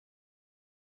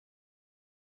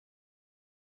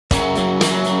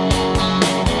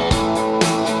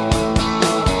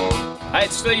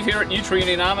it's Steve here at Nutrien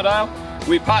in Armidale.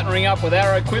 We're partnering up with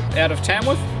Arrowquip out of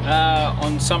Tamworth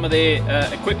on some of their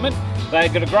equipment.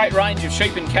 They've got a great range of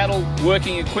sheep and cattle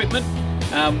working equipment.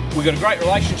 We've got a great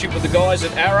relationship with the guys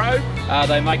at Arrow.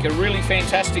 They make a really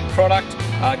fantastic product,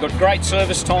 got great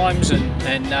service times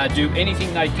and do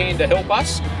anything they can to help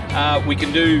us. We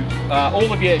can do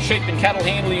all of your sheep and cattle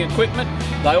handling equipment.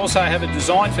 They also have a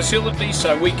design facility,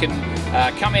 so we can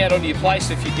come out onto your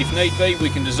place if need be. We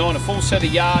can design a full set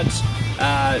of yards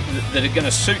that are going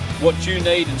to suit what you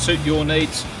need and suit your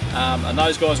needs. And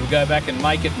those guys will go back and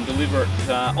make it and deliver it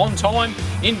on time,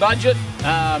 in budget,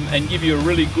 and give you a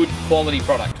really good quality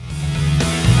product.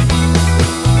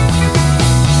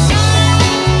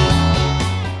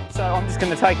 So I'm just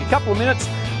going to take a couple of minutes,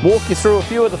 walk you through a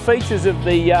few of the features of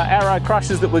the Arrow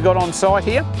crushers that we've got on site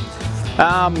here.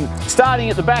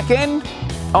 Starting at the back end,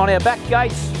 on our back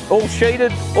gates, all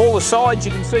sheeted. All the sides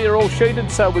you can see are all sheeted,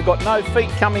 so we've got no feet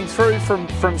coming through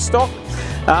from stock.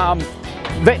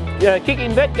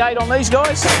 Kick-in vet gate on these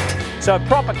guys, so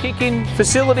proper kick-in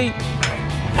facility.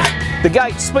 The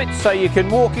gate splits so you can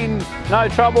walk in, no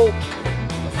trouble.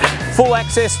 Full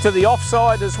access to the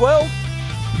offside as well.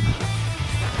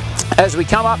 As we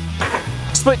come up,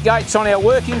 split gates on our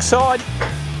working side.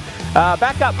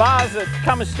 Backup bars that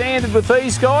come as standard with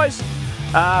these guys.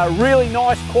 Really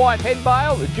nice quiet head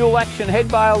bail, the dual action head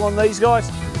bail on these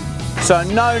guys. So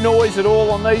no noise at all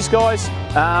on these guys.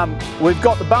 We've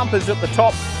got the bumpers at the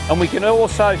top, and we can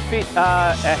also fit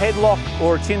a headlock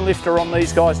or a chin lifter on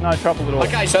these guys, no trouble at all.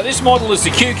 Okay, so this model is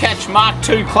the Q-Catch Mark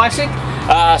II Classic.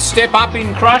 Step up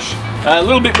in crush, a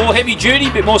little bit more heavy duty,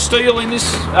 a bit more steel in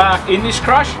this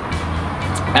crush.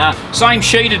 Same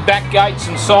sheeted back gates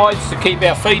and sides to keep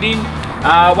our feet in.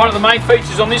 One of the main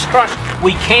features on this crush,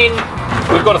 we've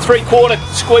got a 3/4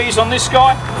 squeeze on this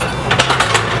guy.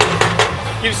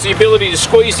 Gives us the ability to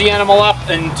squeeze the animal up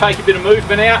and take a bit of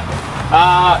movement out.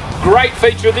 Great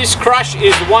feature of this crush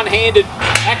is the one-handed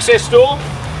access door.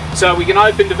 So we can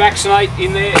open to vaccinate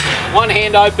in there. One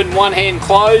hand open, one hand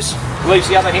close. Leaves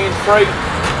the other hand free.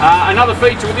 Another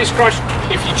feature with this crush,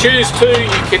 if you choose to, you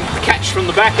can catch from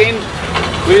the back end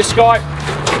with this guy.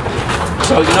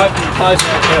 So we can open and close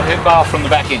our head bar from the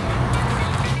back end.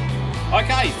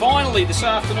 Okay, finally this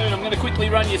afternoon I'm going to quickly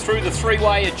run you through the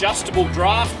three-way adjustable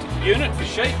draft unit for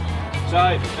sheep.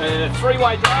 So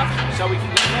three-way draft, so we can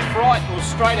go left, right or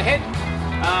straight ahead.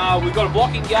 We've got a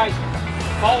blocking gate,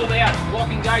 fold out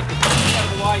blocking gate that comes out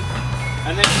of the way,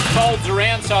 and then it folds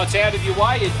around so it's out of your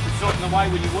way. It's not in the way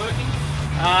when you're working.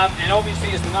 And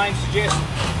obviously, as the name suggests,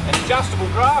 an adjustable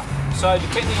draft. So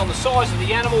depending on the size of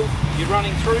the animal you're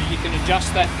running through, you can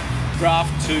adjust that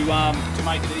draft to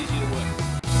make it easier.